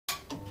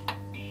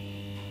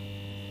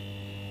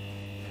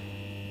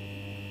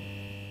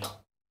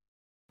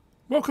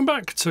Welcome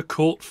back to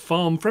Court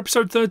Farm for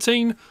episode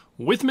 13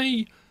 with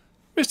me,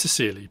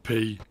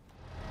 MrSealyp.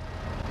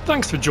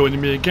 Thanks for joining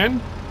me again.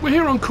 We're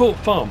here on Court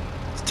Farm.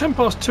 It's 10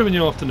 past 2 in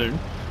the afternoon.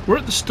 We're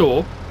at the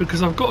store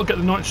because I've got to get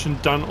the nitrogen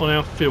done on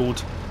our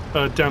field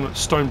down at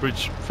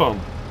Stonebridge Farm.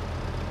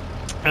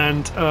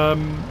 And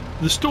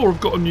the store have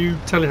got a new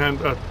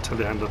telehandler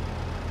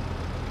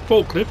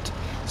forklift,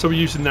 so we're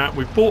using that.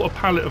 We've bought a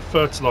pallet of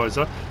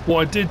fertiliser.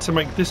 What I did to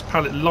make this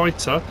pallet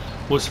lighter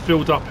was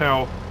filled up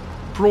our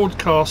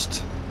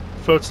broadcast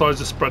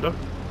fertiliser spreader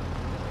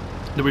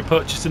that we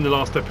purchased in the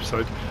last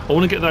episode. I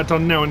want to get that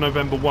done now in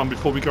November 1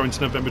 before we go into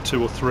November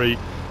 2 or 3.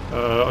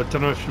 I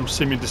don't know if you'll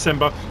see me in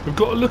December. We've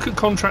got to look at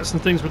contracts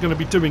and things we're going to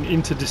be doing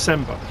into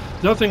December.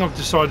 The other thing I've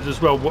decided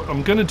as well, what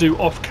I'm going to do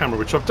off camera,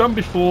 which I've done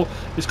before,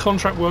 is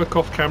contract work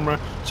off camera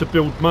to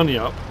build money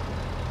up.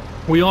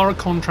 We are a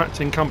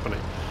contracting company,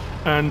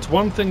 and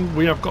one thing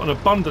we have got an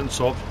abundance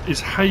of is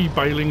hay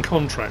baling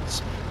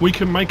contracts. We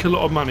can make a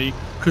lot of money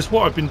because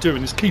what I've been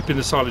doing is keeping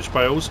the silage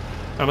bales,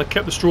 and I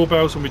kept the straw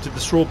bales when we did the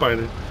straw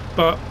baling,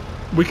 but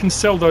we can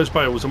sell those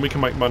bales and we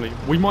can make money.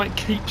 We might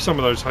keep some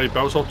of those hay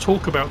bales. I'll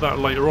talk about that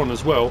later on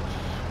as well.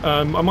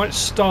 I might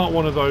start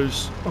one of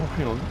those. Oh,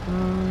 hang on.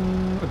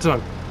 I don't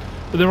know.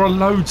 But there are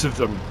loads of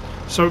them.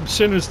 So as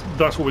soon as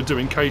that's what we're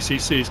doing,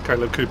 KCC is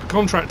Kaleb Cooper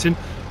Contracting,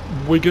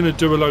 we're going to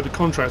do a load of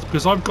contracts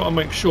because I've got to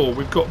make sure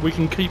we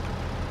can keep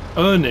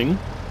earning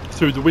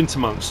through the winter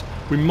months.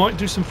 We might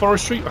do some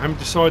forestry. I haven't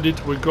decided.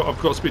 I've got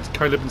to speak to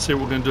Kaleb and see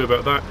what we're going to do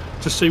about that,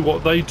 to see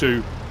what they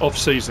do off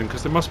season,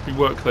 because there must be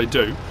work they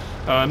do.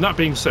 That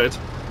being said,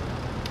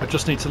 I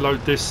just need to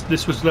load this.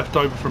 This was left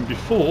over from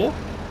before,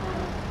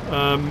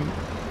 and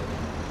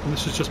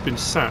this has just been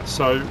sat.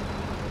 So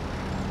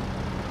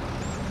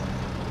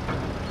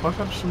I've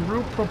had some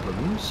real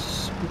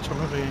problems, which I'm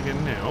having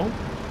again now.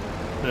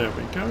 There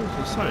we go.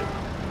 As I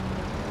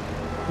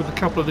say, with a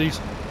couple of these,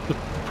 the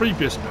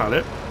previous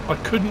pallet, I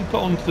couldn't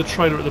put onto the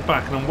trailer at the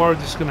back, and I'm worried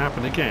this is going to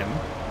happen again.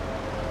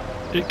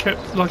 It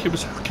kept like it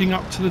was hooking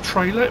up to the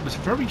trailer. It was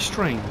very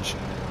strange.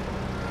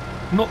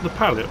 Not the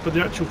pallet, but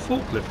the actual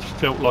forklift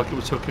felt like it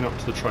was hooking up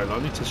to the trailer. I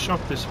need to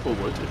shove this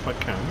forward if I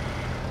can.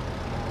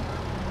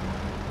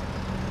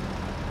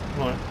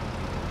 Right.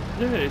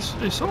 Yeah,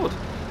 it's odd.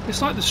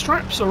 It's like the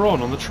straps are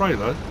on the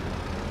trailer.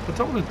 I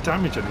don't want to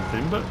damage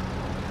anything, but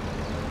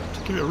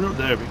to give it a real...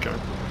 There we go.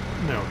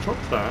 Now, drop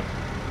that.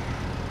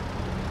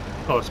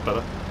 Oh, that's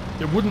better.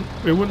 It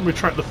wouldn't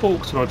retract the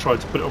forks when I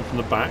tried to put it on from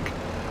the back.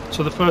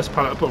 So the first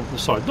pallet I put on from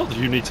the side. Not that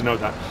you need to know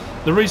that.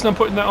 The reason I'm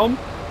putting that on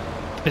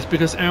is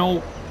because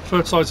our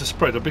fertiliser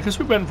spreader, because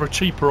we went for a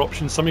cheaper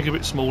option, something a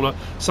bit smaller,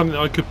 something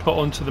that I could put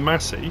onto the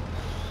Massey,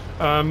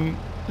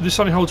 this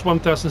only holds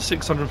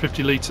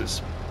 1,650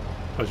 litres,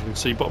 as you can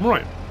see bottom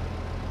right.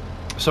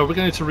 So we're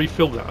going to need to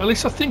refill that. At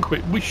least I think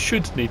we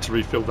should need to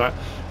refill that,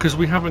 because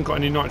we haven't got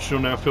any nitrogen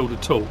on our field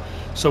at all.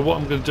 So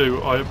what I'm going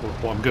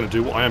to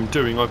do, what I am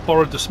doing, I've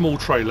borrowed the small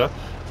trailer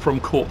from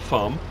Court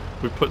Farm.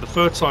 We've put the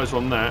fertiliser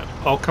on that.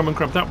 I'll come and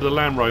grab that with the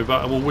Land Rover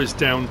and we'll whiz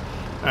down,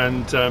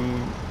 and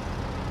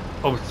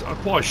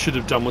what I should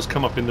have done was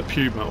come up in the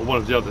Puma or one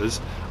of the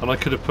others, and I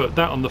could have put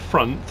that on the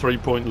front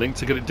 3-point link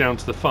to get it down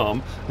to the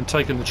farm and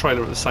taken the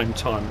trailer at the same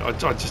time. I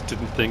just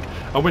didn't think.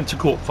 I went to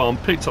Court Farm,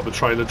 picked up the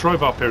trailer,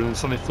 drove up here, and then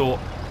suddenly thought,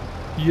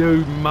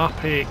 you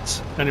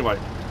muppet. Anyway,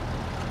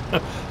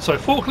 so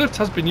forklift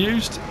has been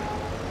used.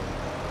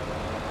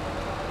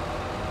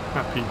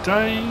 Happy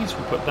days.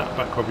 We'll put that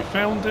back where we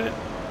found it.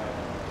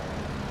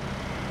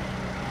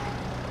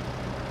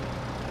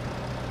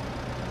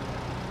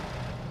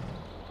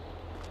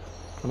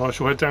 And I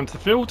shall head down to the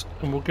field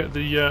and we'll get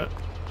the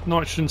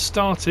nitrogen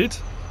started.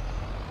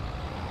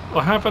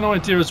 I have an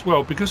idea as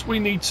well, because we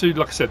need to,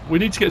 like I said, we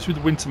need to get through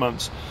the winter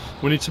months.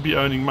 We need to be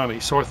earning money,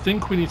 so I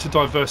think we need to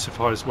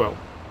diversify as well.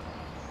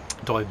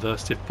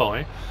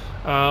 Diversify.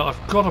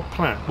 I've got a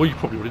plan. Well, you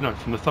probably already know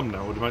from the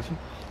thumbnail, I would imagine.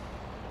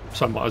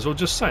 So I might as well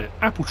just say it.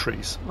 Apple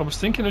trees. I was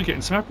thinking of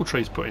getting some apple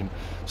trees put in.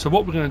 So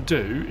what we're going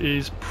to do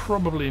is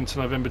probably into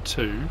November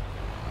 2,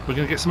 we're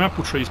going to get some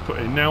apple trees put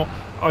in. Now,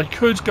 I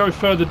could go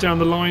further down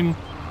the line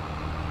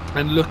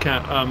and look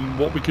at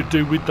what we could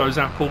do with those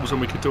apples, and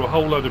we could do a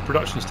whole load of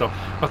production stuff.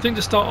 I think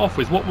to start off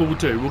with, what we'll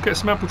do, we'll get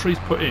some apple trees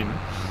put in,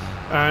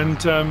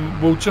 and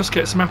we'll just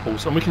get some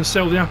apples, and we can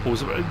sell the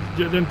apples. At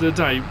the end of the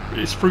day,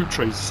 it's fruit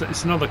trees.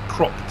 It's another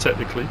crop,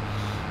 technically.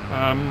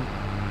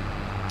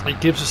 It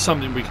gives us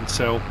something we can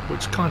sell,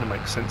 which kind of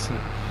makes sense, doesn't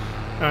it?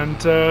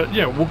 And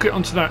yeah, we'll get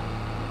onto that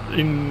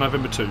in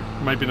November 2,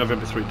 maybe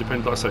November 3,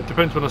 depends, like I say,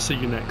 depends when I see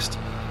you next.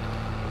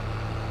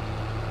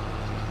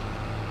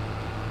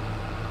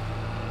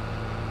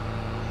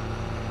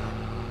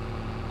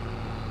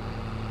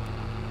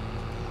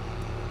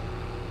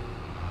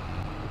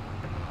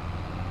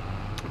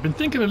 I've been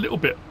thinking a little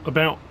bit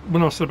about,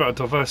 when I said about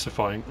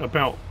diversifying,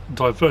 about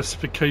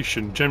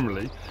diversification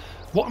generally.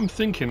 What I'm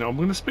thinking, I'm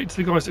going to speak to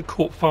the guys at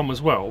Court Farm as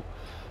well,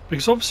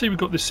 because obviously we've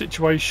got this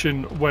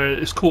situation where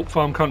it's Court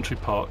Farm Country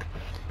Park,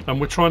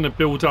 and we're trying to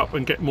build up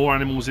and get more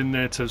animals in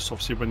there to,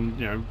 obviously when,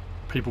 you know,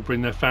 people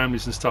bring their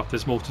families and stuff,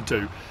 there's more to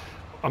do.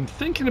 I'm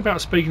thinking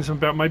about speaking to them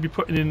about maybe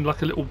putting in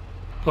like a little,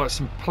 like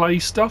some play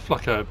stuff,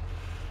 like a,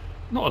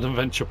 not an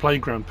adventure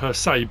playground per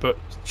se, but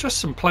just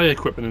some play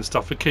equipment and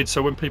stuff for kids.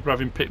 So when people are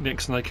having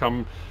picnics and they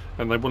come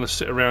and they want to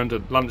sit around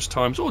at lunch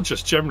times, or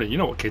just generally, you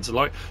know what kids are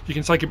like, you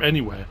can take them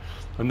anywhere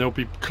and there'll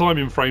be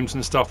climbing frames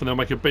and stuff, and they'll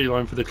make a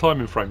beeline for the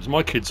climbing frames.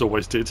 My kids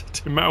always did. It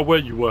didn't matter where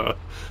you were,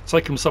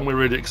 take them somewhere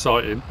really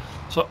exciting.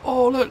 It's like,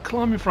 oh look,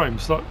 climbing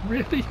frames. Like,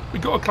 really? We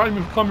got a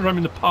climbing frame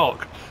in the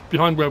park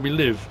behind where we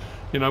live.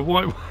 You know,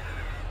 why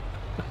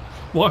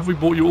have we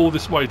brought you all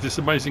this way to this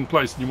amazing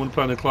place and you want to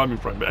play on a climbing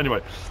frame? But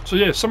anyway, so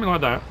yeah, something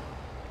like that.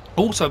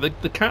 Also,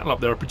 the cattle up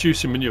there are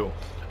producing manure,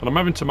 and I'm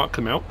having to muck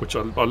them out, which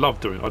I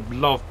love doing. I'd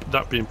love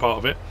that being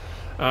part of it.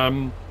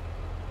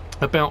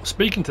 About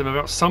speaking to them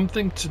about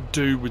something to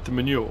do with the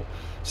manure.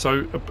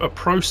 So a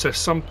process,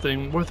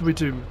 something, whether we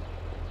do,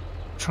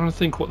 trying to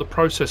think what the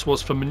process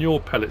was for manure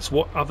pellets,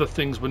 what other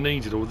things were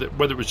needed, or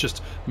whether it was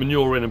just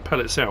manure in and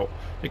pellets out.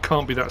 It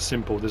can't be that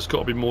simple. There's got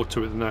to be more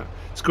to it than that.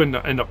 It's going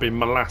to end up being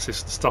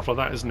molasses and stuff like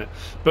that, isn't it?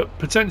 But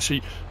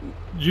potentially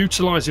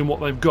utilising what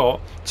they've got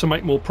to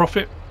make more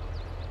profit.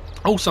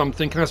 Also, I'm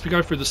thinking as we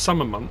go through the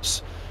summer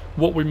months,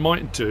 what we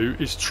might do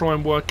is try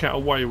and work out a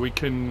way we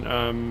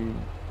can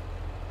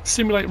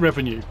simulate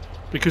revenue,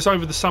 because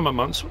over the summer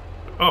months,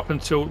 up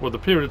until, well, the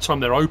period of time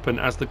they're open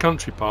as the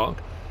country park,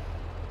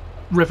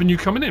 revenue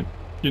coming in,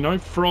 you know,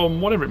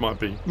 from whatever it might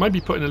be. Maybe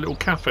putting a little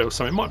cafe or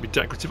something. It might be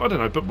decorative, I don't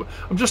know, but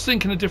I'm just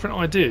thinking of different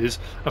ideas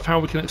of how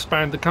we can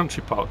expand the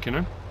country park, you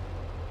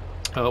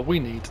know. We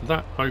need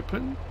that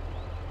open.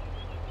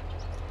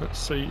 Let's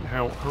see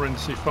how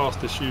horrendously fast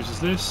this uses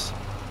this.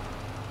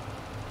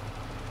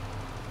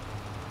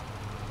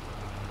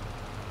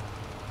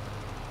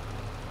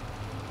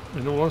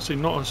 In all honesty,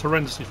 not as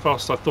horrendously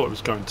fast as I thought it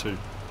was going to.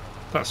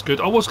 That's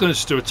good. I was going to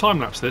just do a time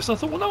lapse of this. I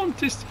thought, well, no, I'm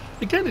just,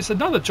 again, it's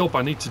another job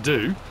I need to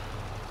do.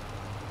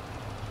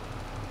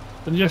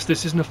 And yes,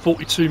 this isn't a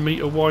 42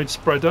 metre wide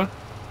spreader.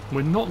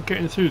 We're not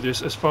getting through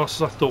this as fast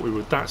as I thought we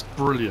would. That's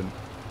brilliant.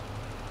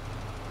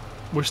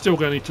 We're still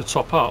going to need to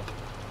top up.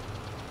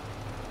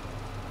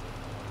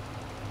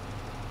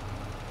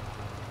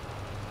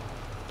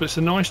 But it's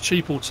a nice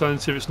cheap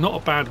alternative. It's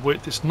not a bad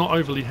width. It's not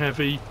overly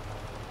heavy.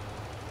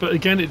 But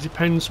again, it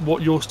depends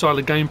what your style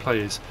of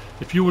gameplay is.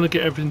 If you want to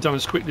get everything done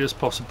as quickly as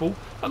possible,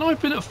 and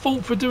I've been at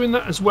fault for doing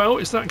that as well,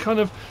 it's that kind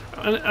of,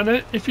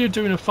 and if you're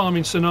doing a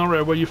farming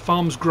scenario where your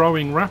farm's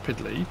growing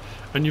rapidly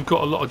and you've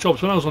got a lot of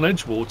jobs. When I was on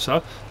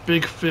Edgewater,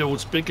 big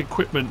fields, big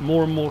equipment,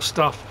 more and more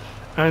stuff,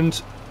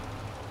 and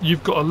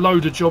you've got a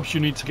load of jobs you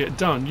need to get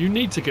done. You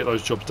need to get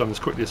those jobs done as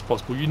quickly as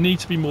possible. You need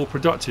to be more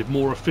productive,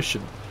 more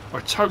efficient.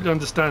 I totally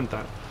understand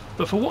that.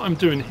 But for what I'm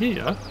doing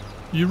here,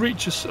 you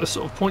reach a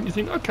sort of point you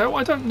think, okay, well,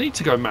 I don't need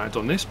to go mad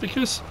on this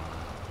because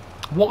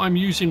what I'm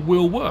using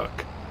will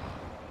work.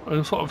 And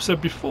that's what I've said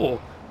before.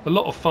 A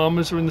lot of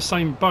farmers are in the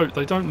same boat.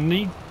 They don't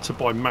need to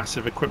buy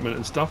massive equipment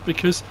and stuff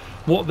because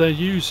what they're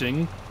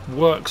using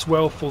works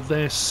well for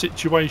their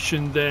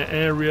situation, their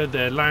area,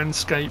 their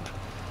landscape,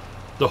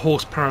 the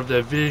horsepower of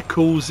their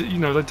vehicles. You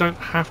know, they don't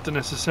have to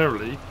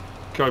necessarily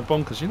go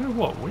bonkers. You know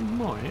what? We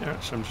might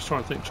actually, I'm just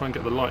trying to think, try and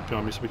get the light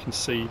behind me so we can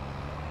see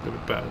a little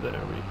bit better. There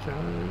we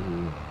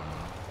go.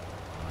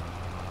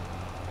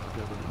 A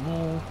little bit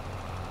more.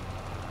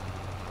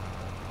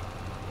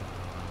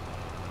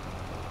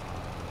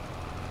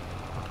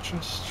 I'm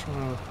just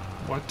trying to,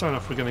 well, I don't know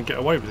if we're going to get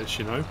away with this,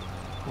 you know.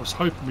 I was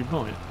hoping we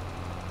might.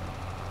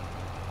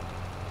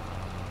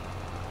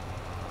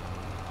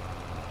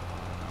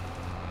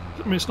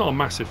 I mean, it's not a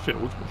massive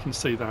field, we can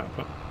see that,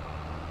 but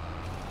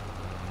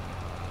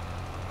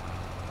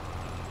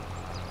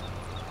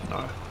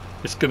no,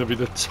 it's going to be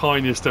the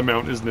tiniest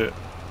amount, isn't it?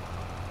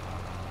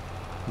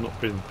 Not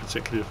being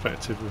particularly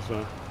effective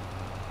with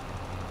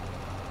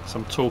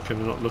some talking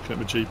and not looking at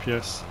my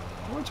GPS.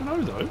 I don't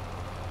know though.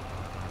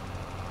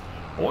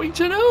 I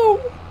don't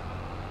know.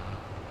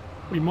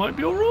 We might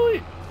be all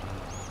right.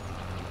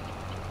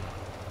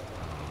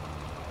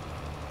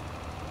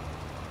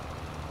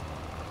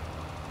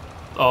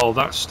 Oh,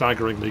 that's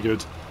staggeringly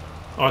good.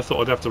 I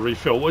thought I'd have to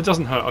refill. Well, it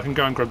doesn't hurt. I can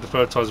go and grab the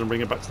fertiliser and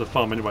bring it back to the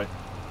farm anyway.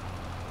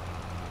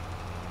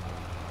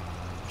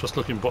 Just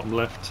looking bottom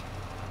left.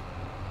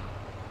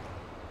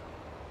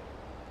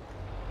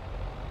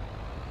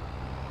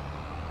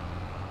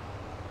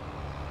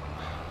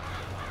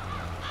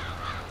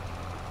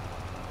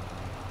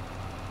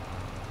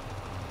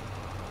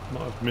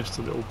 Might have missed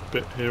a little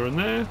bit here and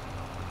there.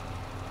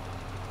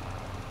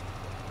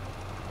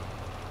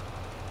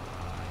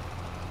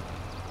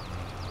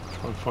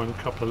 Try and find a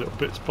couple of little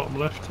bits bottom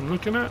left I'm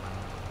looking at.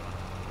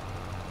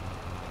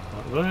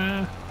 Right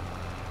there.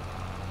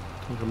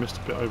 I think I missed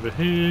a bit over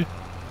here.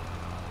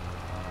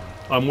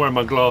 I'm wearing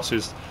my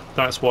glasses,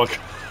 that's why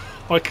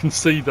I can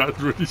see that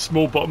really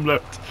small bottom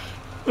left.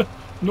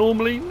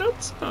 Normally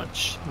not so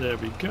much. There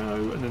we go,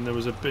 and then there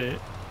was a bit,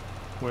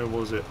 where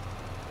was it?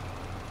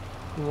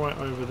 Right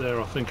over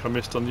there, I think I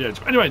missed on the edge.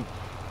 But anyway,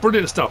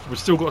 brilliant stuff. We've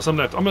still got some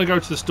left. I'm going to go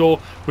to the store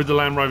with the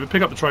Land Rover,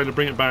 pick up the trailer,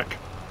 bring it back.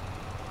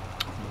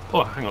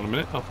 Oh, hang on a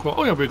minute. I've got,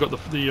 oh yeah, we've got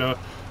the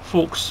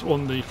forks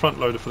on the front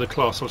loader for the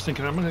Claas. So I was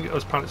thinking, I'm going to get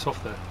those pallets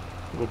off there.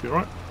 We'll be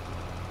alright.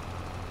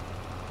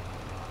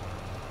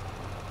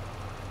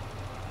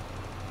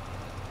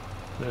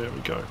 There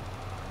we go.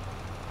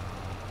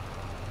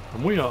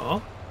 And we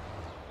are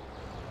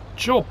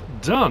job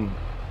done.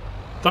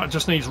 That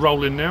just needs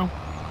rolling now.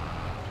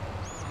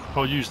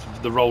 I'll use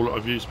the roll that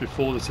I've used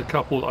before. There's a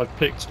couple that I've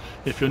picked.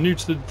 If you're new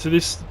to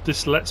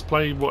this Let's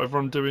Play, whatever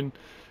I'm doing,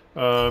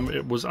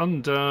 it was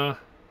under,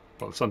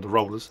 well, it's under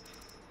rollers.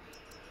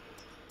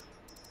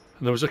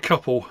 And there was a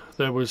couple.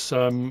 There was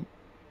that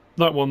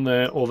one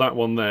there or that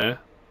one there.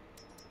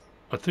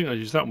 I think I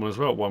used that one as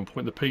well at one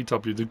point, the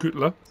PW, the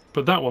Gutler.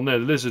 But that one there,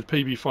 the Lizard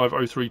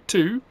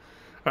PB5032,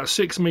 at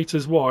 6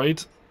 meters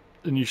wide,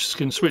 and you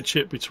can switch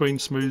it between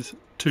smooth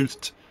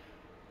toothed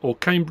or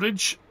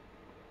Cambridge,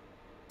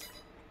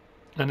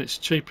 and it's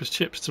cheap as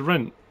chips to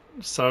rent.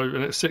 So,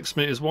 and it's 6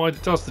 meters wide,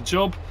 it does the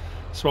job.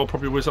 So I'll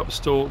probably whiz up the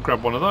store,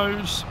 grab one of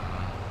those,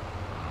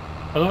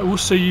 and I will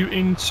see you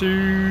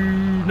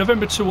into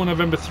November 2 or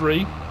November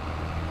 3.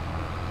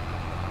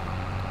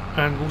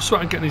 And we'll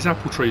start getting these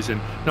apple trees in.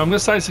 Now I'm going to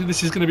say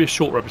this is going to be a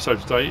shorter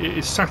episode today. It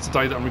is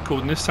Saturday that I'm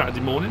recording this, Saturday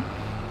morning.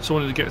 So I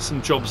wanted to get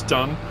some jobs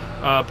done.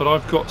 But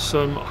I've got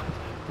some...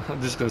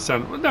 This is going to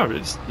sound... No,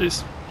 it's...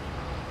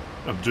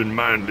 I'm doing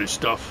manly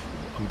stuff.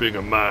 I'm being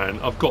a man.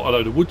 I've got a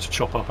load of wood to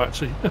chop up,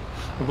 actually.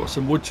 I've got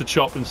some wood to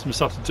chop and some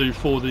stuff to do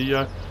for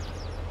the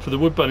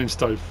wood burning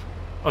stove.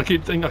 I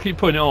keep putting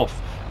it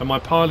off. And my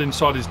pile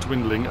inside is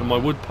dwindling. And my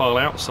wood pile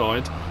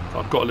outside,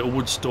 I've got a little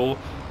wood store,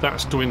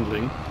 that's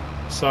dwindling.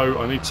 So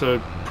I need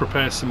to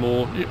prepare some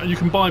more. You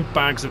can buy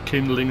bags of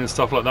kindling and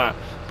stuff like that,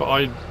 but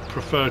I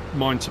prefer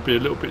mine to be a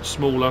little bit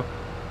smaller.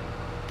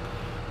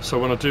 So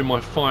when I do my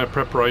fire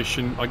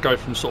preparation, I go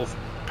from sort of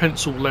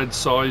pencil lead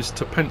size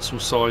to pencil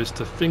size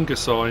to finger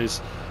size,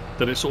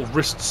 then it's sort of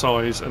wrist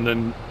size, and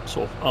then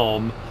sort of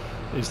arm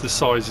is the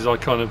sizes I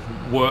kind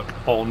of work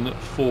on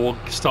for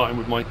starting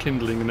with my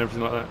kindling and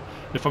everything like that.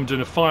 If I'm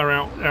doing a fire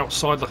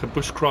outside, like a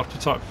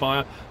bushcrafty type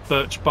fire,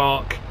 birch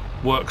bark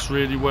works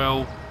really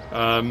well.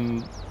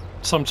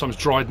 Sometimes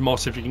dried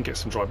moss, if you can get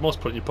some dried moss,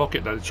 put it in your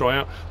pocket, let it dry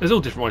out. There's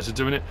all different ways of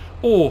doing it.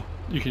 Or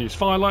you can use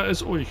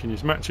firelighters, or you can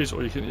use matches,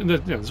 or you can,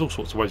 there's all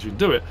sorts of ways you can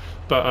do it.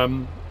 But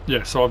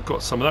yeah, so I've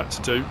got some of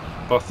that to do.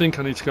 But I think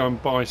I need to go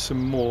and buy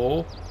some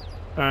more.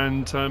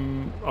 And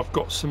I've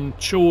got some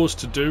chores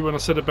to do. When I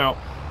said about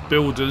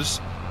builders,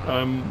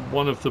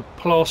 one of the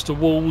plaster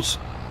walls,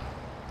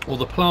 or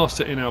the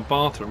plaster in our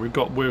bathroom,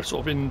 we're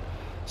sort of in,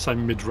 say,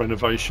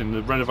 mid-renovation.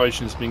 The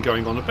renovation's been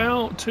going on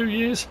about 2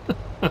 years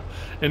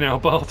in our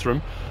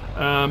bathroom,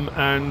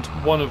 and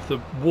one of the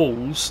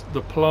walls,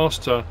 the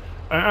plaster,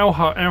 our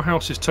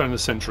house is turn of the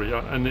century,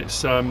 and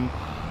it's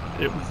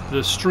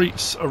the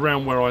streets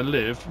around where I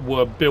live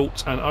were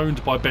built and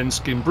owned by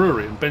Benskin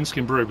Brewery, and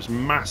Benskin Brewery was a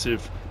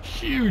massive,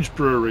 huge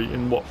brewery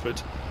in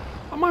Watford.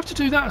 I might have to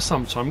do that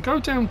sometime. Go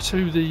down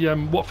to the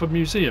Watford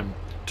Museum,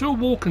 do a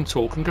walk and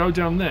talk, and go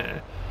down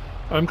there,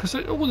 because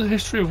all the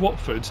history of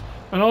Watford,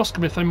 and ask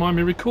them if they mind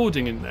me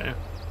recording in there,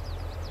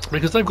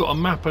 because they've got a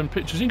map and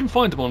pictures. You can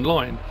find them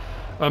online.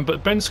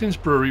 But Benskin's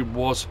Brewery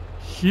was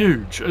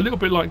huge, a little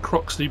bit like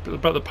Croxley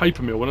about the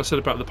paper mill. When I said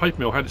about the paper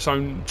mill had its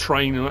own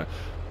train, and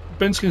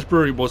Benskin's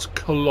Brewery was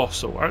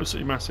colossal,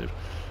 absolutely massive.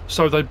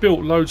 So they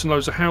built loads and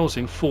loads of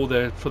housing for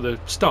the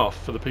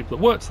staff, for the people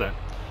that worked there.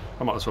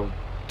 I might as well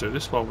do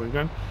this while we're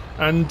going.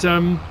 And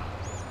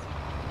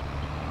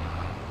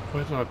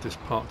where did I have this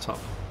parked up?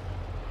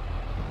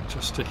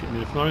 Just stick it in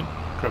the phone,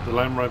 grab the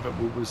Land Rover,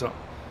 we'll whiz up.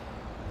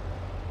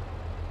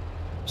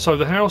 So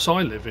the house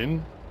I live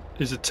in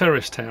is a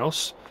terraced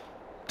house,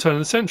 turn of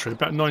the century,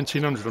 about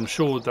 1900. I'm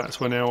sure that's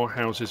when our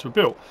houses were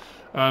built.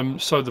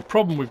 So the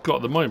problem we've got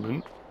at the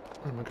moment,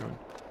 where am I going,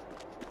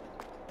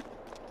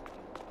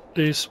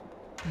 is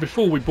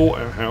before we bought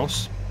our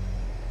house,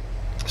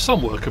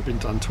 some work had been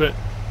done to it,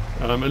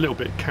 a little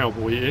bit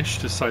cowboy-ish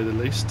to say the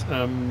least.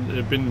 It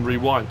had been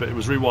rewired, but it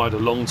was rewired a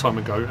long time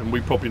ago, and we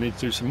probably need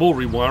to do some more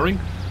rewiring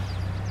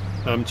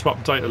to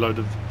update a load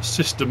of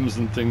systems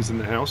and things in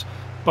the house.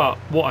 But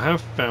what I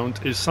have found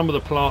is some of the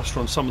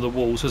plaster on some of the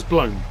walls has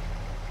blown.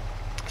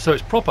 So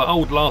it's proper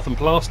old lath and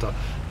plaster.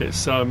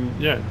 It's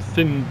yeah,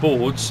 thin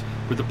boards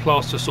with the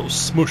plaster sort of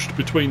smushed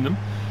between them.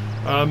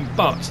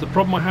 But the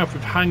problem I have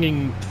with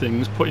hanging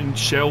things, putting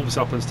shelves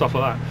up and stuff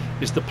like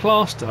that, is the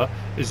plaster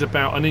is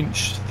about 1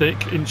 inch thick,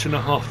 1.5 inches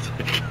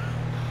thick.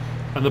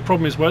 And the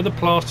problem is where the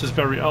plaster is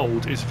very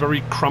old, it's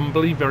very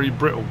crumbly, very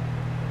brittle.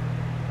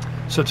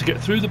 So to get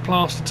through the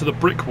plaster to the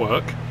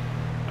brickwork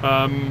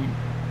can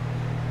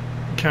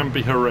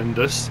be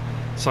horrendous.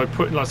 So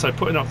putting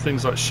up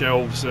things like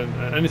shelves and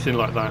anything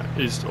like that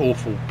is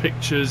awful.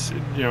 Pictures,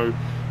 you know,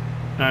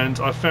 and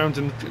I found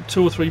in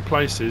 2 or 3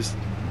 places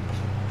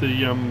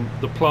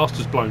the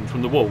plaster's blown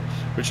from the wall,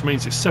 which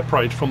means it's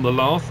separated from the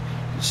lath,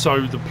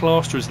 so the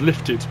plaster is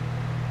lifted,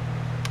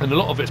 and a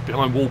lot of it's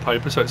behind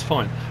wallpaper, so it's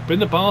fine. But in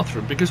the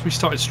bathroom, because we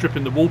started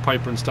stripping the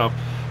wallpaper and stuff,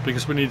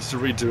 because we needed to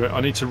redo it,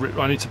 I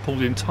need to pull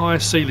the entire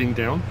ceiling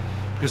down,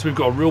 because we've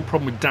got a real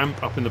problem with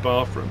damp up in the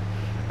bathroom.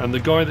 And the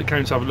guy that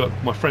came to have a look,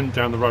 my friend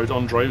down the road,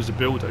 Andre, who's a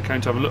builder,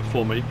 came to have a look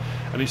for me,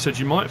 and he said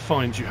you might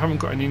find you haven't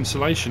got any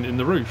insulation in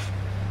the roof.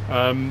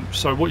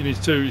 So what you need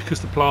to do,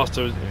 because the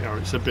plaster, you know,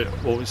 it's a bit,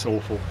 well, it's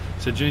awful.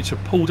 He said you need to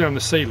pull down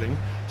the ceiling,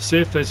 see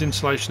if there's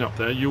insulation up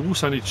there. You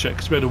also need to check,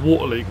 because we had a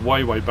water leak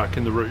way back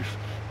in the roof.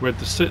 We had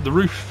the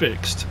roof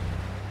fixed,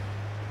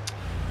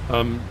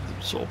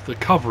 sort of the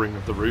covering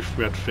of the roof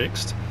we had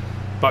fixed.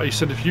 But he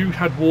said if you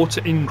had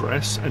water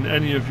ingress and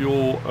any of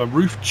your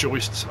roof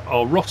joists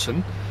are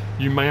rotten,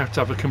 you may have to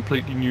have a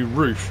completely new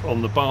roof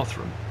on the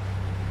bathroom.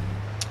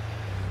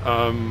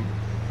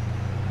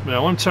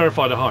 Now I'm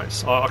terrified of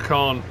heights. I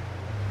can't,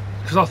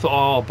 because I thought,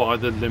 oh, I'll buy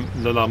the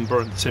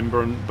lumber and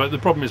timber, but the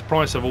problem is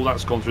price of all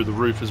that's gone through the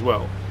roof as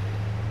well.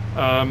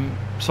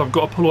 So I've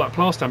got to pull all that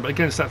plaster down. But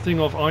again, it's that thing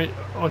of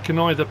I can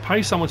either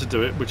pay someone to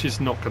do it, which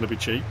is not going to be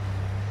cheap,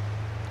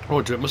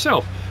 or do it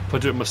myself. If I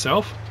do it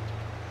myself,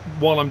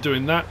 while I'm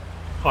doing that,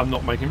 I'm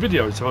not making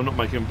videos. If I'm not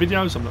making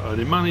videos, I'm not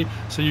earning money.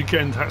 So you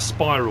get into that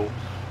spiral.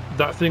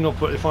 That thing of,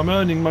 but if I'm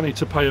earning money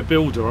to pay a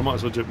builder, I might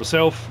as well do it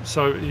myself.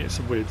 So it's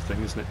a weird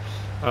thing, isn't it?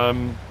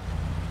 And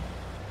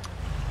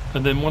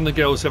then one of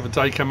the girls the other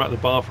day came out of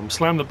the bathroom,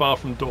 slammed the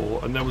bathroom door,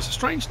 and there was a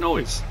strange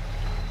noise.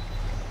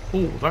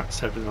 Oh, that's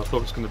heavier than I thought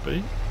it was going to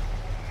be.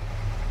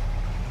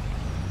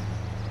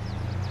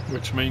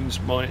 Which means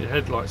my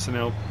headlights are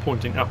now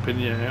pointing up in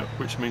the air,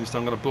 which means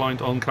I'm going to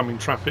blind oncoming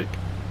traffic.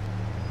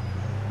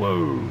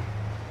 Whoa.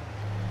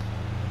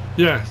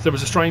 Yeah, there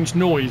was a strange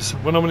noise.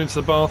 When I went into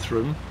the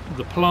bathroom,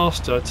 the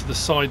plaster to the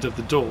side of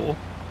the door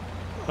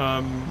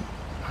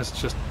has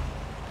just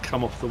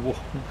come off the wall.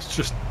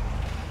 It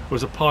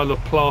was a pile of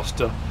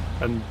plaster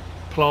and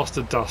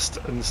plaster dust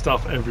and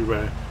stuff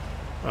everywhere.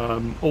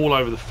 All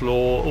over the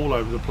floor, all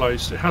over the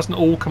place. It hasn't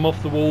all come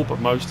off the wall, but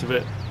most of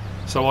it.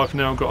 So I've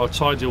now got to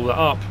tidy all that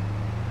up.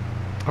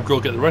 I've got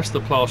to get the rest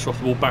of the plaster off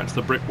the wall back to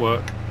the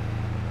brickwork.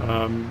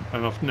 And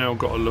I've now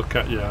got to look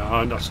at,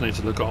 I just need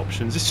to look at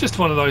options. It's just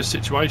one of those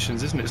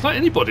situations, isn't it? It's like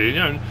anybody, you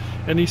know,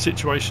 any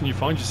situation you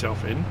find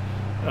yourself in,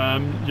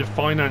 your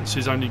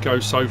finances only go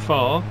so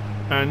far,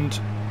 and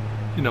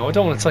you know, I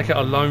don't want to take out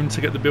a loan to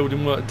get the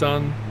building work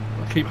done.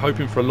 I keep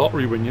hoping for a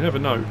lottery win, you never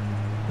know.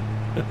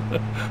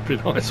 Be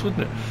nice,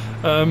 wouldn't it?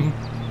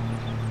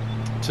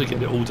 To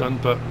get it all done,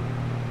 but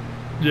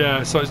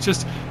yeah, so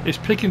it's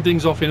picking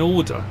things off in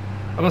order.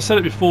 And I said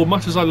it before,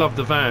 much as I love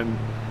the van,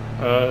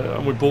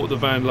 and we bought the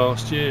van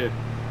last year,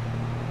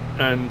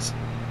 and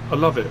I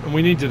love it, and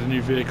we needed a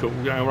new vehicle.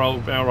 Our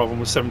other one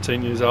was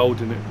 17 years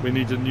old, and we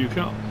needed a new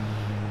car.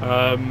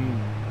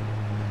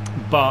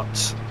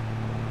 But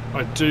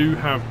I do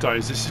have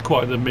days, this is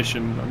quite an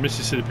admission,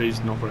 MrSealyp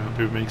is not very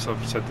happy with me because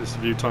I've said this a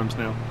few times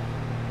now.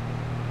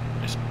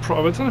 I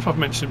don't know if I've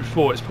mentioned it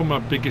before, it's probably my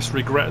biggest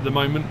regret at the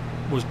moment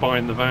was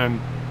buying the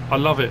van. I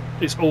love it,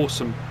 it's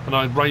awesome, and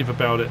I rave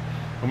about it.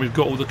 And we've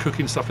got all the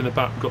cooking stuff in the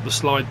back. We've got the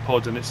slide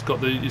pod, and it's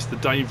the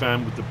day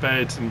van with the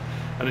bed, and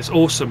it's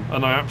awesome.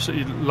 And I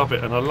absolutely love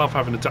it. And I love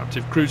having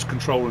adaptive cruise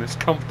control, and it's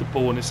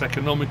comfortable, and it's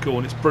economical,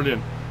 and it's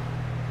brilliant.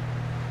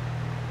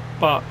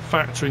 But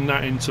factoring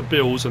that into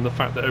bills and the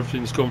fact that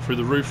everything's gone through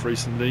the roof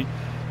recently,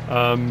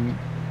 I've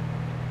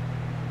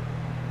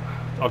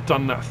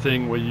done that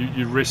thing where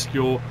you risk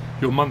your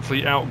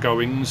monthly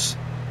outgoings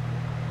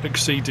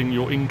exceeding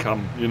your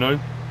income. You know.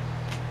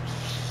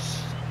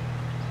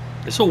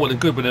 It's all well and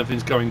good when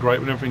everything's going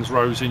great, when everything's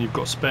rosy and you've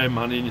got spare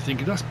money, and you're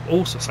thinking, that's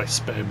also say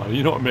spare money,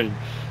 you know what I mean?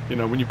 You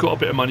know, when you've got a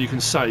bit of money you can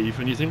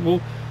save, and you think,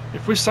 well,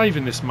 if we're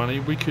saving this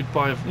money, we could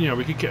buy,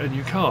 we could get a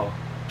new car.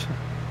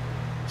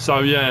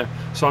 So yeah,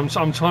 so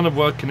I'm kind of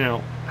working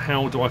out,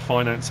 how do I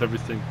finance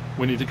everything?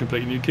 We need a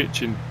completely new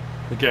kitchen.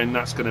 Again,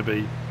 that's got to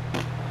be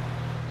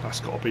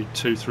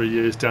 2-3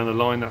 years down the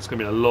line. That's going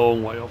to be a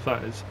long way off,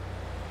 that is.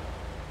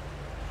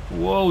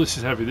 Whoa, this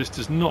is heavy. This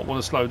does not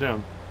want to slow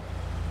down.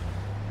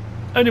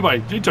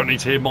 Anyway, you don't need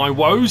to hear my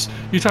woes.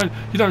 You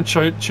don't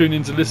tune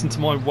in to listen to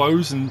my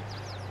woes and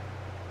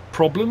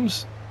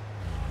problems.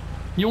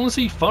 You want to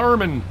see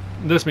farming.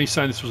 There's me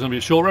saying this was going to be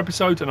a short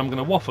episode, and I'm going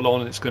to waffle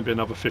on, and it's going to be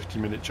another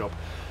 50-minute job.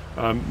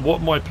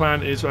 What my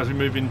plan is as we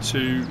move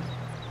into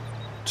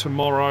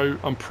tomorrow,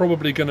 I'm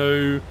probably going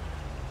to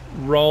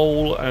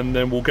roll, and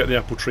then we'll get the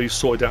apple trees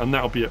sorted out, and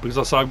that'll be it.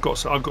 Because I've got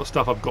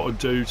stuff I've got to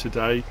do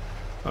today.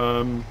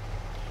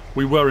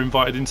 We were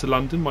invited into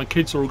London. My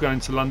kids are all going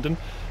to London.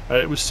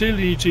 It was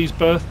CLEG's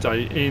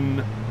birthday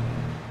in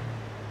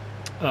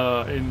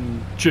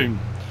June,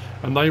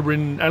 and they were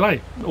in LA.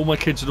 All my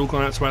kids had all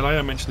gone out to LA.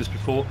 I mentioned this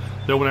before.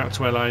 They all went out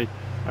to LA,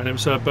 and it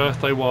was her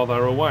birthday while they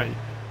were away.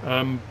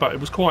 But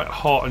it was quite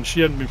hot, and she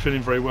hadn't been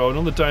feeling very well. And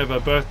on the day of her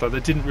birthday, they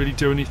didn't really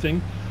do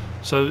anything.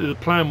 So the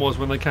plan was,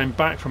 when they came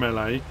back from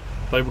LA,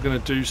 they were going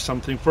to do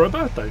something for her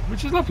birthday,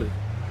 which is lovely.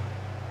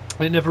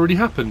 And it never really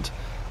happened.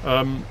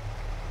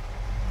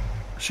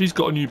 She's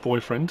got a new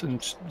boyfriend,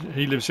 and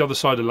he lives the other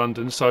side of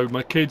London, so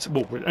my kids,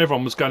 well,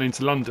 everyone was going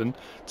into London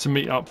to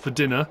meet up for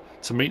dinner,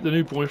 to meet the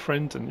new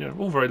boyfriend, and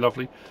all very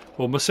lovely.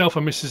 Well, myself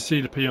and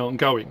MrSealyp aren't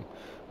going.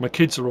 My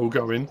kids are all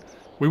going.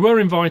 We were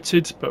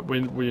invited, but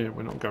we're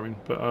not going.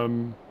 But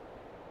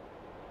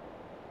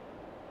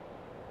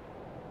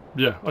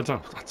yeah, I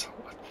don't.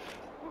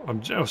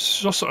 I'm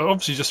just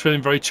obviously just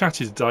feeling very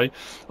chatty today.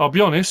 I'll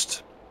be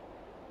honest.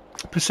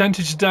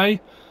 Percentage today,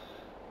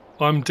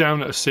 I'm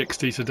down at a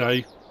 60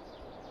 today.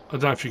 I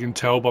don't know if you can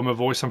tell by my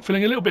voice. I'm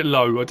feeling a little bit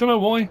low. I don't know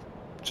why.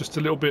 Just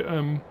a little bit,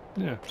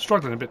 yeah,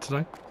 struggling a bit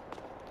today.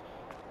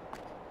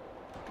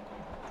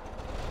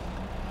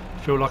 I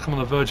feel like I'm on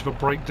the verge of a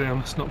breakdown.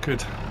 It's not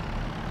good.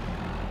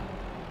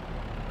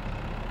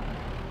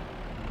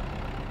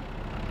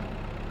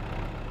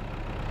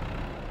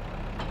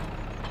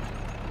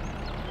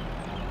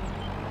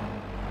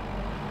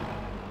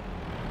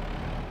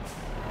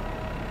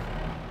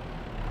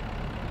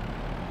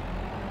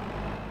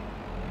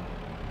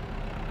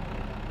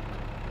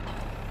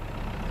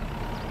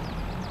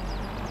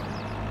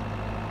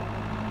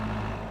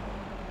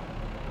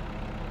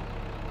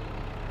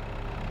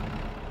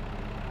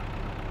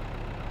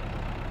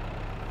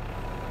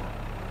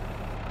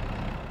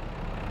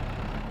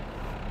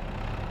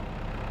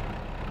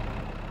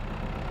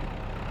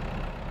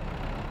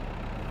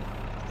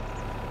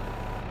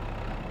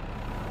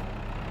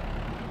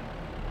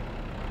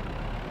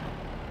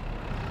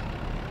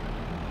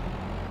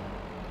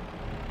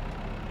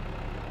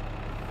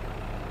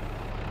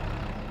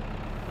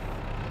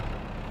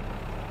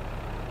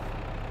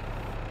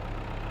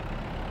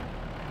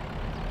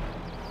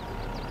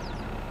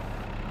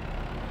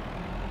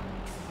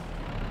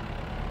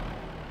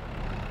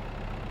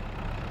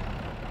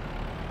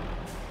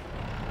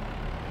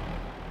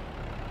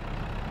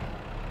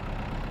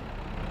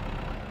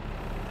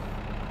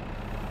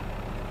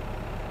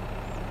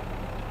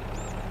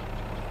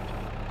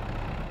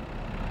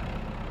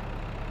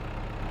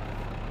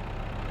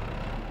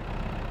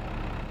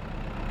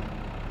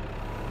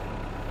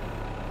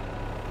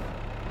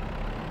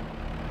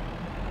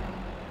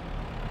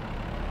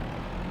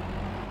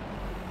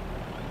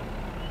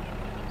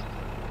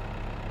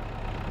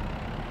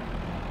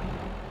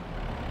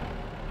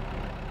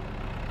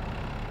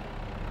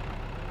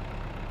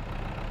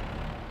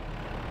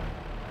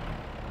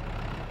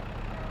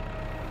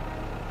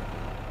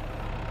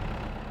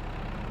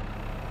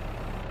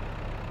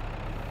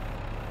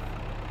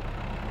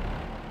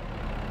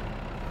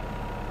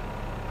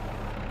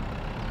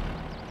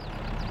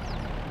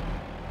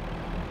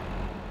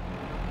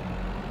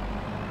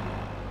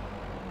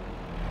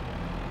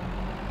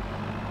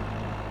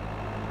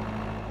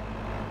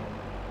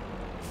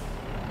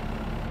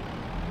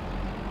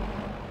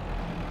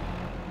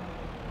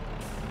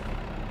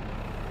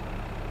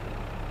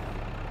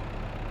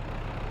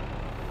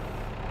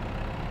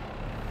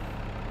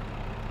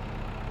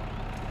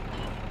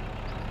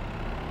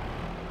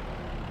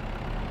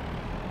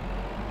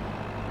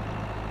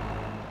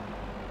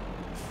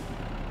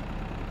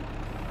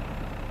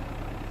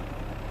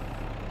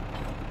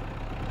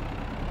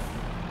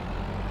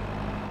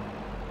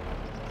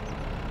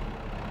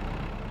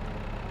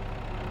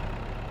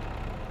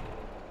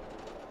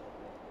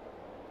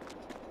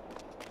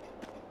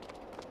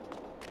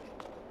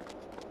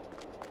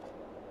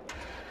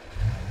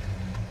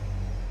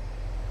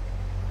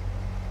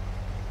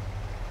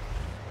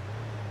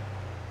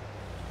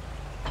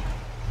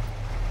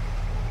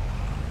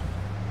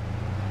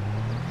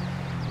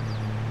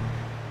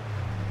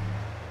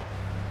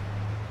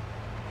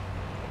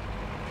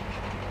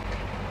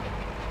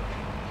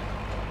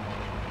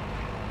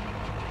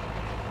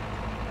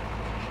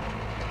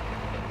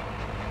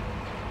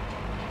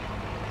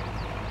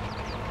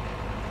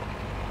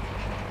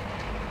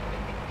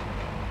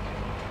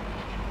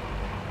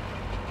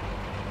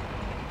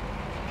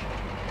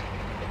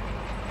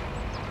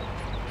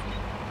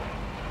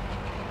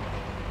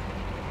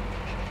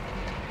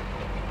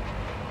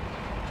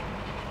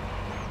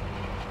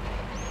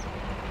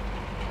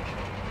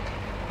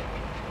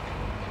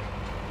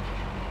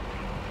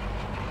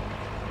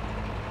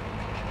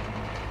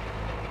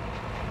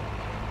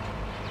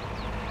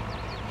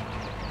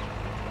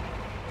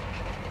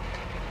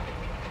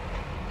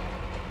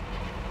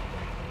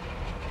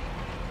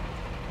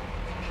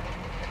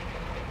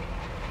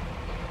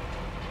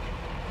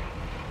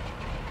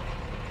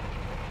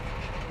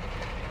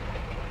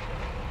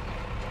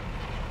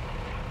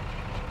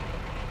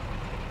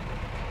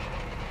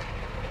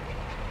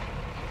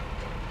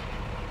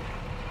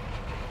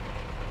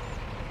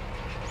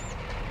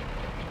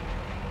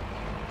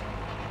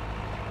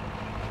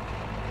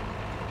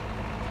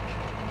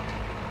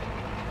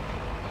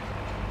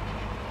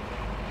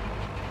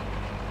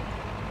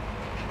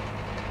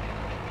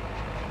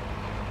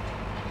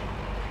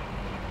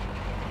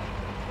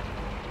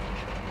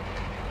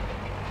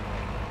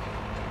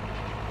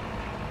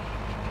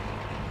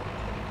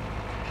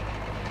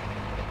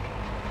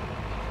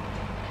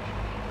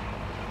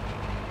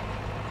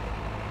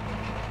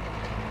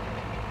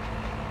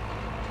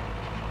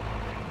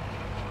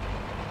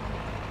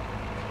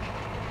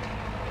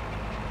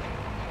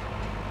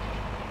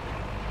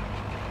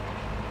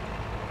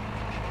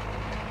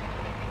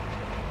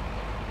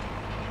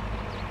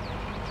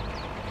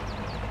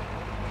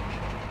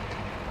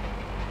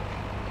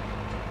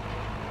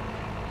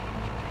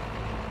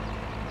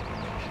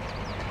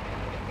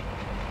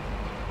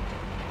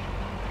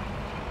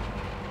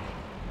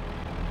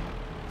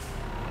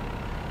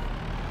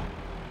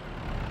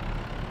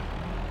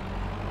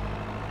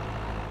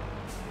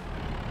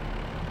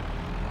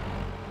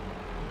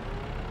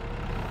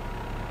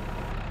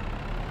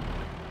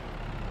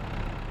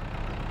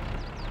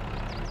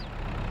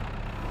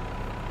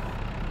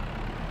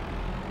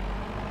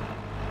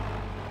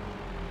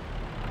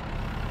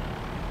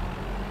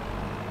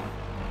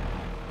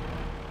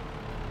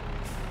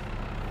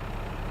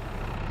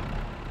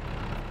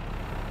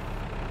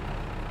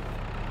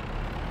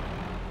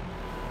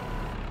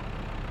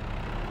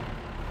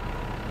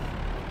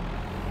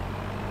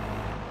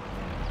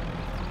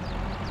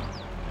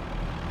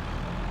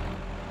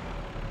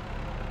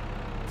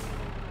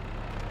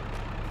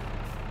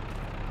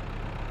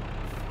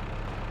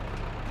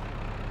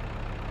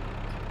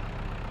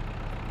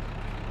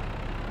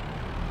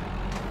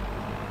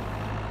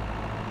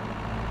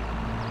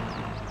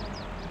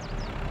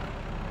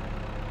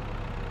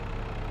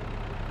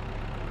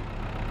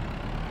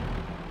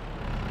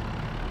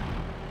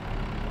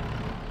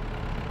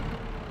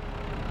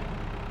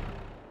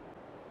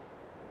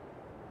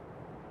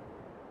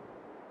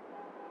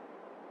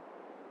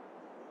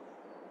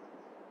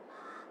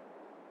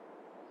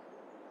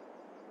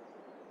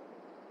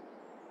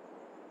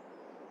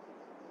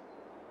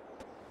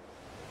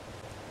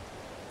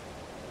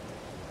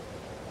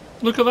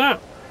 Look at that.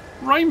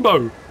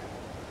 Rainbow.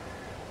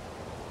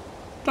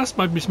 That's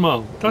made me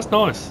smile. That's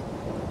nice.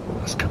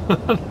 That's,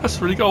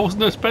 that's really good. I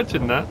wasn't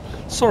expecting that.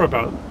 Sorry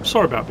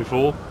about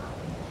before.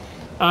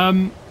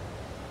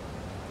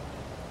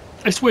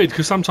 It's weird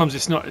because sometimes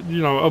it's not,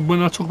 you know,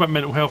 when I talk about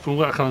mental health and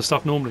all that kind of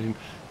stuff normally,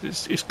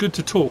 it's good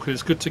to talk and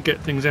it's good to get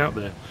things out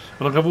there.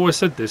 And like I've always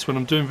said this, when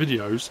I'm doing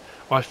videos,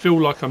 I feel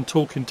like I'm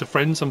talking to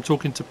friends, I'm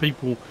talking to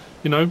people,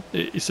 you know,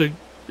 it's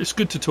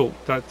good to talk.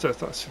 Was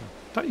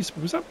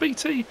that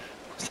BT?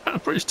 Was that a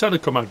British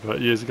Telecom advert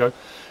years ago?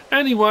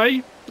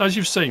 Anyway, as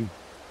you've seen,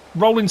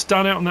 rolling's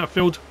done out on that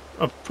field.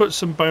 I've put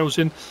some bales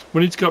in.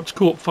 We need to go up to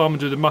Court Farm and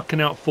do the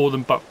mucking out for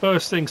them. But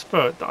first things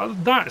first,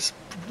 that's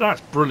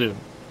brilliant.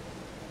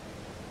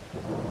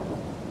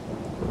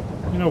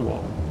 You know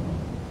what?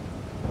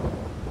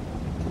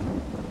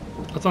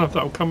 I don't know if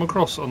that will come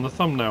across on the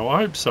thumbnail.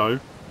 I hope so.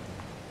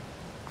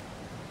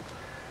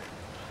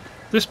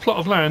 This plot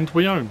of land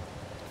we own.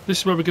 This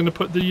is where we're going to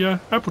put the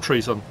apple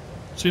trees on.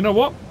 So you know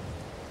what?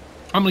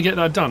 I'm going to get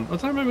that done. I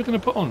don't know where we're going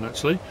to put on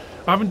actually.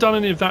 I haven't done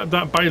any of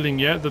that baling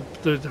yet.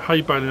 The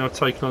hay baling I've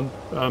taken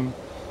on.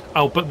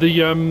 But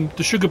the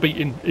sugar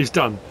beeting is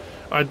done.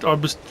 I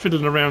was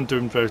fiddling around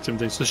doing various different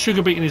things. So the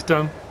sugar beeting is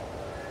done.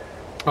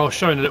 I'll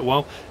show you in a little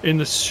while. In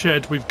the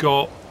shed we've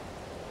got.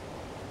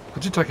 I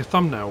did take a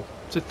thumbnail.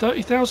 Is it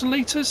 30,000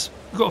 litres?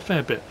 We've got a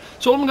fair bit.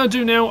 So what I'm going to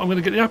do now, I'm going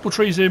to get the apple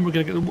trees in. We're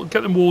going to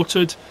get them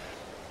watered.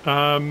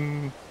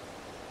 And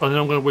then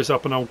I'm going to whiz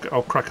up and I'll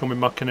crack on with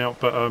mucking out.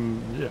 But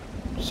yeah.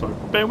 So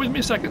bear with me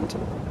a second.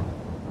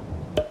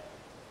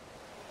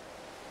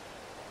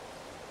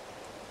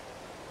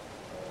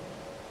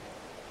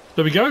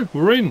 There we go.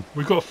 We're in.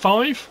 We've got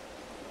 5.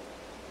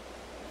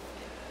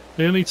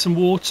 They need some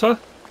water.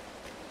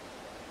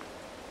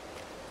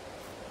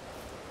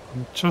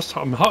 It's one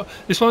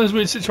of those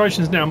weird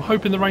situations now. I'm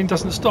hoping the rain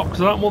doesn't stop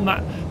because I don't want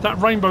that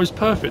rainbow's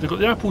perfect. I've got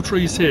the apple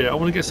trees here. I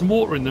want to get some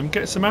water in them,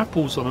 get some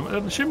apples on them.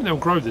 I'm assuming they'll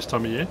grow this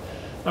time of year.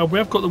 We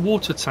have got the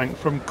water tank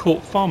from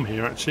Court Farm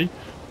here actually.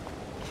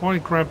 If I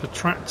grab the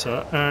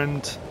tractor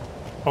and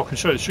I can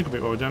show you the sugar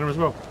beet while we're down there as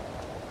well.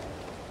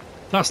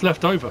 That's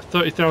left over,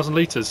 30,000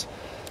 litres.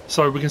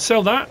 So we can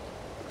sell that.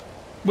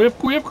 We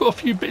have got a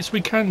few bits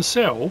we can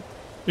sell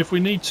if we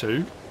need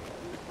to.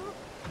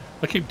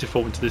 I keep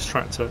defaulting to this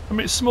tractor. I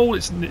mean, it's small.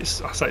 It's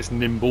I say it's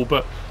nimble,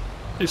 but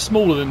it's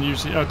smaller than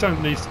usually. I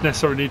don't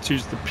necessarily need to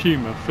use the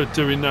Puma for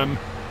doing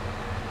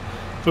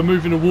for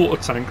moving a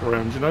water tank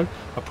around. You know,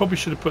 I probably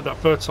should have put that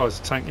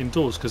fertiliser tank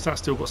indoors because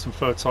that's still got some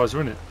fertiliser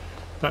in it.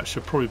 That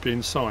should probably be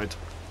inside.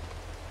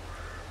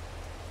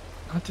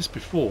 I had this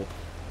before.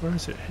 Where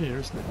is it? Here,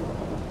 isn't it?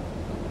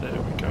 There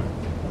we go.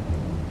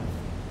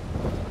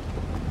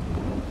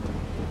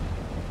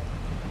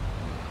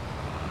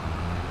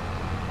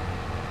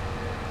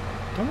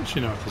 I don't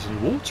actually know if there's any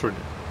water in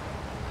it.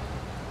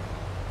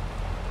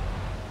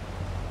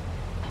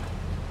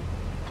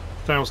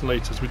 1,000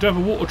 litres. We do have a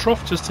water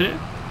trough just here.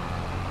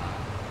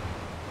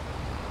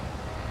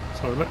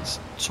 So let's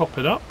top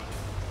it up.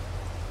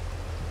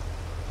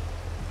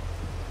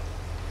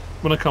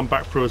 When I come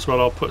back through as well,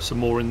 I'll put some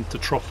more in the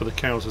trough for the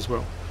cows as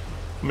well.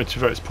 I mean, to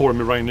be fair, it's pouring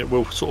with rain, it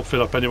will sort of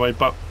fill up anyway,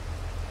 but...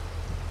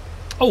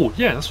 Oh,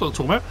 yeah, that's what I'm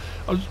talking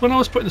about. When I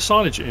was putting the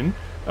silage in,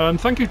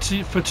 thank you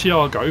for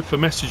Tiago for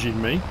messaging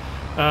me.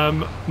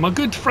 My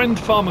good friend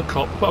Farmer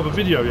Cop put up a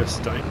video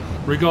yesterday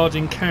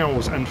regarding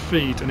cows and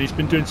feed, and he's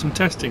been doing some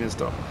testing and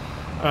stuff.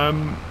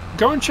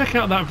 Go and check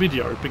out that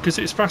video because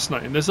it's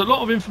fascinating. There's a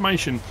lot of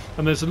information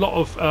and there's a lot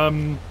of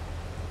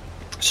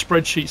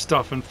spreadsheet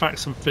stuff and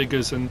facts and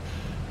figures, and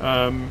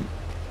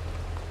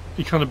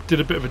he kind of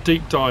did a bit of a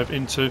deep dive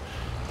into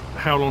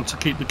how long to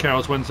keep the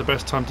cows, when's the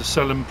best time to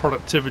sell them,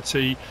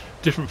 productivity,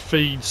 different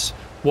feeds,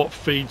 what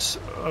feeds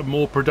are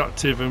more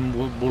productive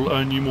and will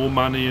earn you more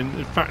money, and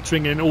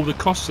factoring in all the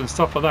costs and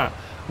stuff like that.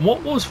 And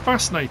what was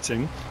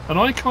fascinating, and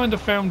I kind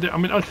of found it, I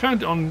mean I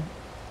found it on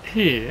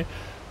here,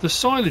 the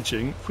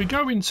silaging, if we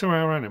go into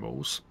our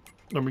animals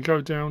and we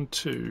go down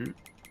to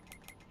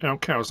our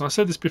cows, and I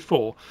said this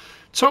before,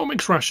 total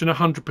mix ration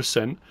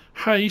 100%,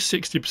 hay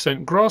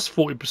 60%, grass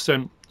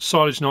 40%,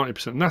 silage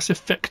 90%, and that's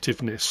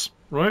effectiveness,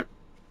 right?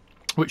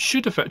 Which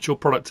should affect your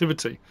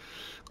productivity.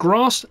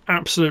 Grass,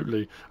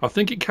 absolutely. I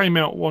think it came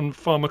out on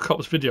Farmer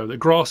Cop's video that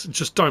grass,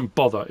 just don't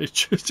bother.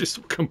 It's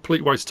a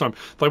complete waste of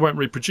time. They won't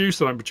reproduce,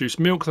 they don't produce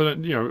milk, they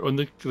don't, you know, and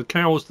the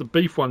cows, the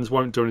beef ones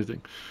won't do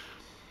anything.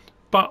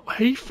 But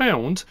he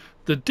found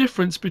the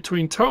difference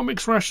between total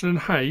mix ration and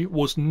hay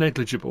was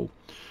negligible.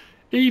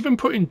 Even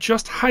putting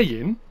just hay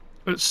in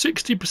at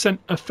 60%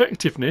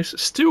 effectiveness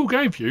still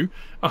gave you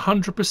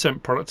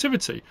 100%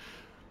 productivity.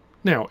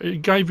 Now,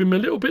 it gave him a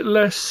little bit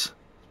less,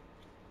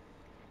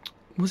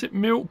 was it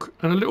milk,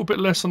 and a little bit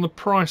less on the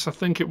price, I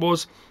think it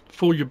was,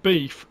 for your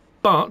beef,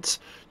 but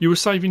you were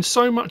saving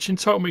so much in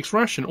total mix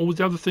ration, all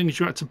the other things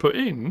you had to put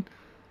in.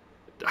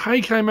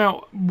 Hay came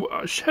out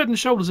head and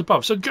shoulders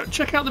above. So go,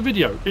 check out the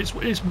video.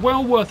 It's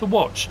well worth a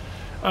watch.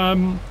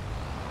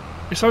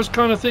 It's those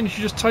kind of things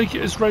you just take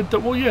it as read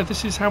that, well, yeah,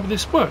 this is how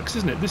this works,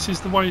 isn't it? This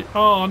is the way.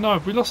 Oh no,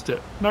 have we lost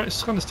it? No,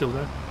 it's kind of still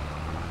there.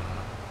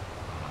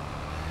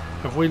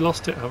 Have we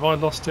lost it? Have I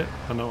lost it?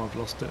 I know I've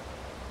lost it.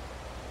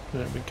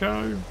 There we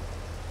go.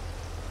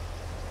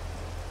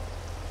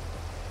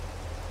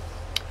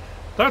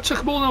 That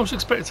took more than I was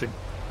expecting.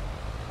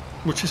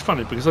 Which is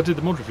funny because I did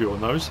the mod review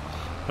on those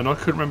and I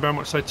couldn't remember how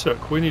much they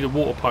took. We need a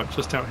water pipe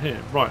just out here.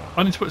 Right,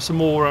 I need to put some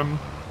more...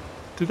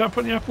 did that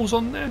put any apples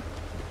on there?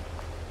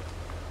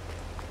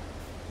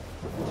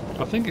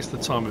 I think it's the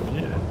time of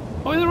year.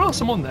 Oh, yeah, there are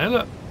some on there,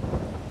 look.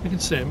 You can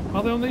see them.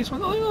 Are they on these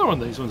ones? Oh, they are on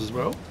these ones as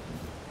well.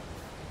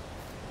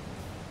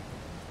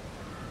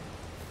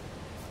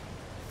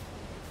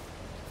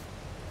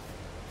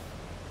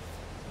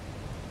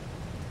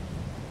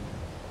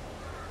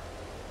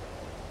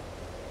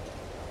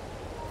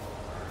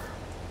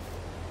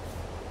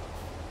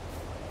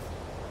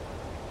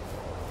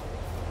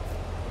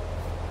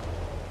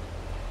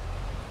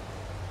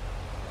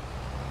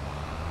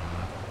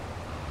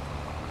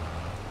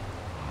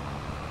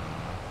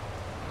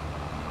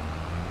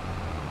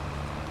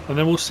 And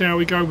then we'll see how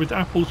we go with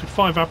apples, with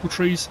 5 apple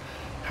trees.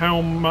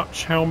 How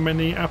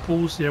many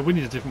apples? Yeah, we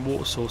need a different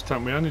water source,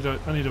 don't we? We need a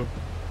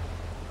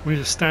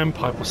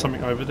standpipe or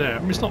something over there. I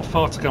mean, it's not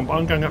far to go, but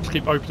I'm going to have to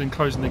keep opening and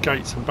closing the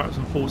gates and backwards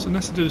and forwards.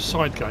 Unless I do the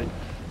side gate.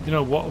 You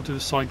know what? I'll do the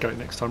side gate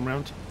next time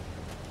round.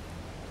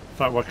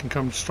 That way I can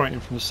come straight in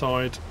from the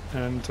side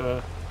and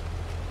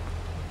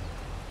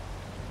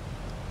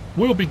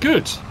we'll be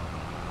good.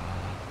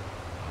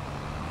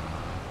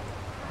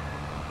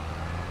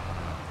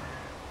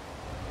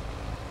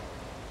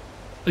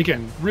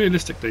 Again,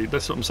 realistically,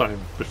 that's what I'm saying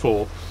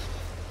before.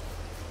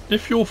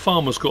 If your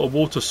farmer's got a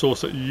water source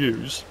that you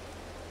use,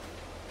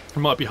 it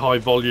might be high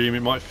volume,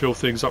 it might fill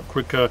things up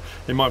quicker,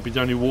 it might be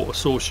the only water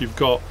source you've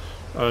got,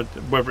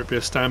 whether it be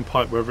a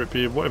standpipe, whether it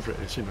be whatever it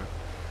is, you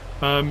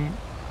know.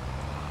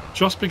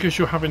 Just because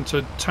you're having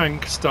to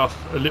tank stuff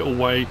a little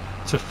way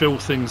to fill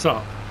things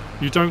up,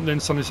 you don't then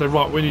suddenly say,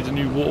 right, we need a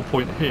new water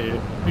point here.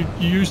 You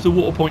use the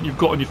water point you've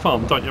got on your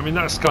farm, don't you? I mean,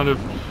 that's kind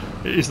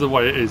of, it is the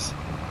way it is.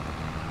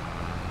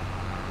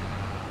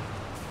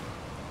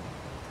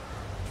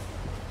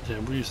 Yeah,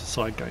 we'll use the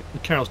side gate. The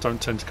cows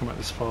don't tend to come out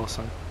this far,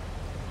 so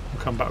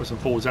we'll come backwards and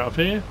forwards out of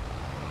here,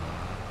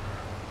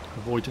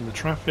 avoiding the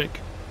traffic.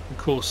 Of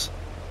course,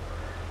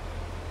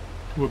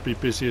 it would be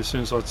busy as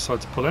soon as I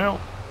decide to pull out.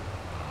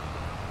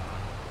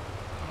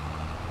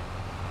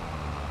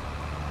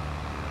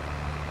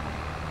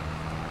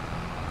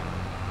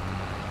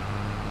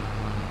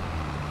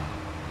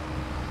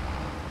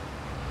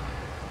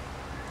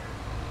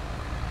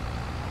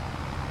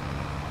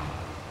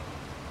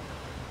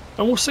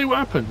 And we'll see what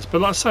happens, but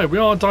like I say, we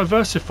are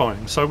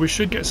diversifying, so we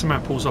should get some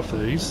apples off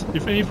of these.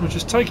 If we're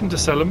just taking to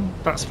sell them,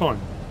 that's fine.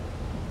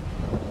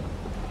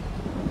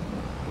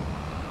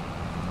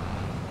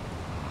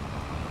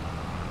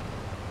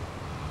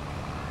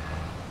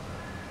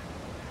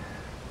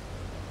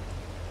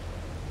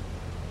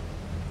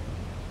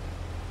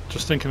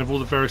 Just thinking of all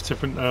the various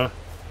different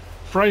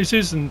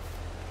phrases and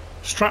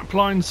strap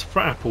lines for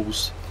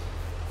apples.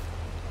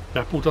 The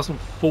apple doesn't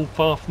fall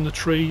far from the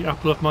tree,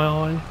 apple of my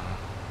eye.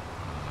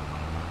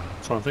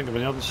 Trying to think of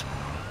any others.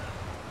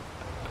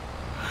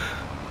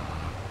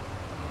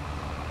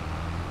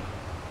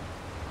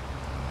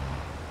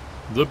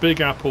 The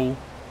Big Apple,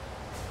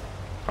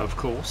 of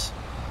course.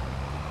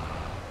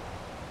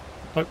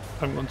 Nope,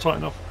 haven't gone tight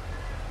enough.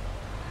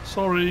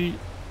 Sorry.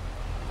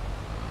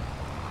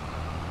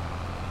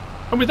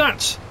 And with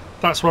that,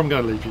 that's where I'm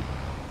going to leave you.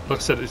 Like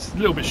I said, it's a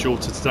little bit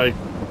shorter today,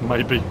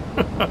 maybe.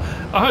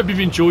 I hope you've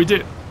enjoyed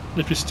it.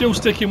 If you're still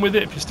sticking with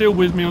it, if you're still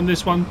with me on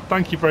this one,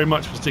 thank you very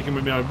much for sticking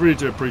with me. I really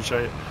do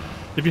appreciate it.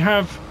 If you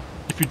have,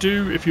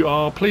 if you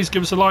are, please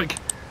give us a like.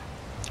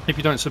 If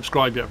you don't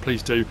subscribe yet,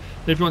 please do.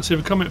 If you want to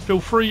leave a comment, feel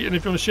free. And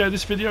if you want to share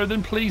this video,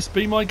 then please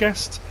be my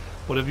guest.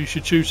 Whatever you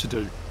should choose to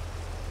do.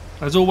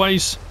 As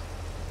always,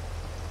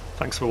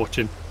 thanks for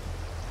watching.